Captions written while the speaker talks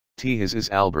His is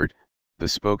Albert, the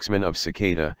spokesman of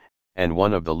Cicada, and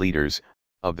one of the leaders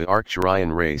of the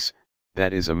Arcturian race.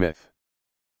 That is a myth.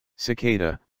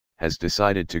 Cicada has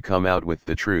decided to come out with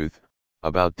the truth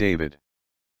about David.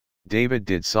 David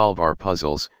did solve our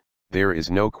puzzles, there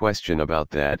is no question about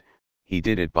that. He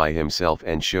did it by himself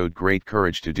and showed great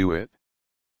courage to do it.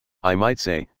 I might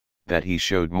say that he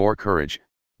showed more courage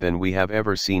than we have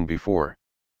ever seen before.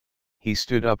 He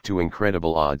stood up to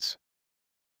incredible odds.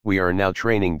 We are now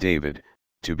training David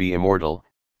to be immortal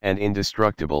and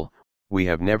indestructible. We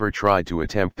have never tried to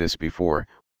attempt this before,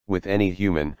 with any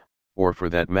human, or for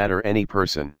that matter any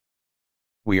person.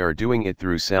 We are doing it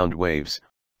through sound waves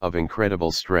of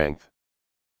incredible strength.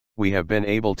 We have been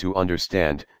able to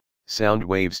understand sound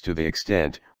waves to the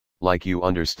extent, like you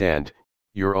understand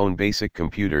your own basic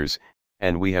computers,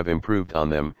 and we have improved on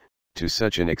them to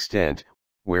such an extent,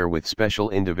 where with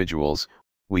special individuals,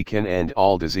 we can end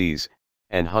all disease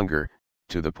and hunger,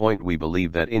 to the point we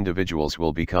believe that individuals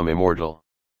will become immortal.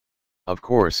 Of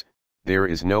course, there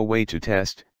is no way to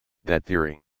test that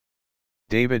theory.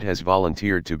 David has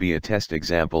volunteered to be a test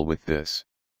example with this.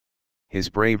 His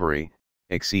bravery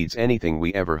exceeds anything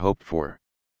we ever hoped for.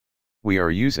 We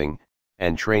are using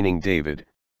and training David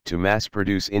to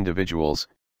mass-produce individuals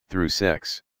through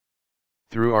sex.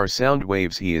 Through our sound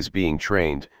waves he is being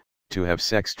trained to have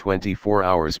sex 24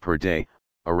 hours per day,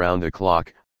 around the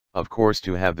clock. Of course,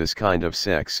 to have this kind of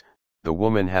sex, the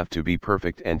woman have to be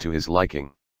perfect and to his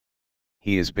liking.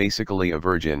 He is basically a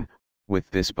virgin with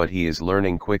this, but he is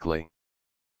learning quickly.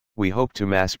 We hope to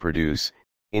mass-produce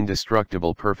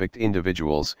indestructible perfect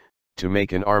individuals, to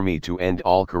make an army to end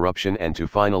all corruption and to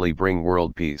finally bring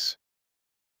world peace.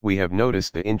 We have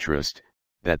noticed the interest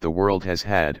that the world has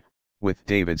had with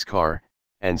David's car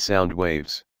and sound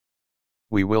waves.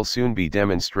 We will soon be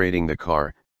demonstrating the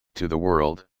car to the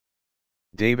world.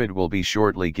 David will be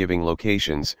shortly giving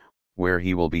locations where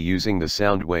he will be using the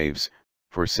sound waves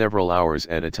for several hours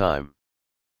at a time.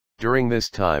 During this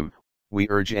time, we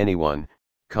urge anyone,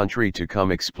 country to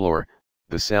come explore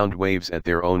the sound waves at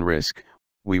their own risk.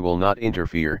 We will not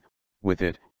interfere with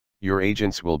it, your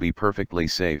agents will be perfectly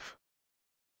safe.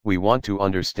 We want to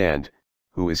understand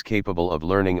who is capable of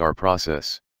learning our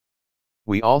process.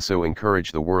 We also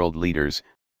encourage the world leaders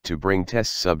to bring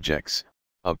test subjects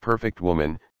of perfect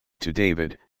woman to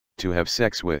David to have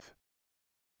sex with.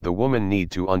 The woman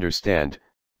need to understand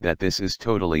that this is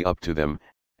totally up to them,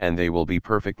 and they will be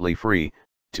perfectly free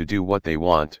to do what they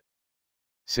want.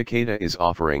 Cicada is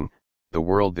offering the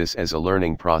world this as a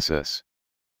learning process.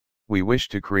 We wish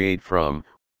to create from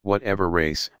whatever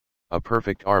race a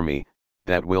perfect army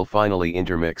that will finally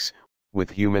intermix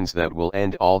with humans, that will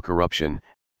end all corruption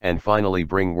and finally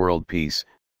bring world peace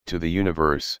to the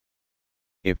universe.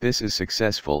 If this is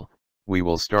successful, we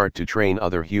will start to train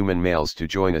other human males to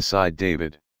join aside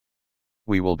David.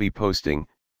 We will be posting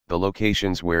the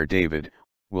locations where David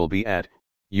will be at,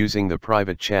 using the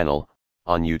private channel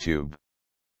on YouTube.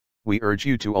 We urge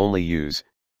you to only use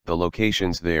the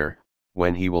locations there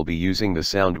when he will be using the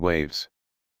sound waves.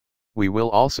 We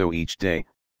will also each day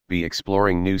be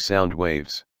exploring new sound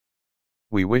waves.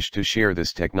 We wish to share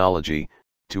this technology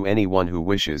to anyone who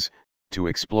wishes to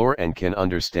explore and can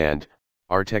understand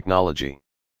our technology.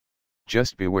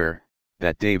 Just beware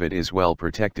that David is well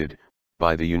protected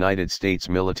by the United States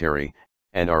military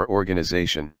and our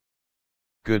organization.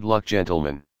 Good luck,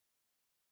 gentlemen.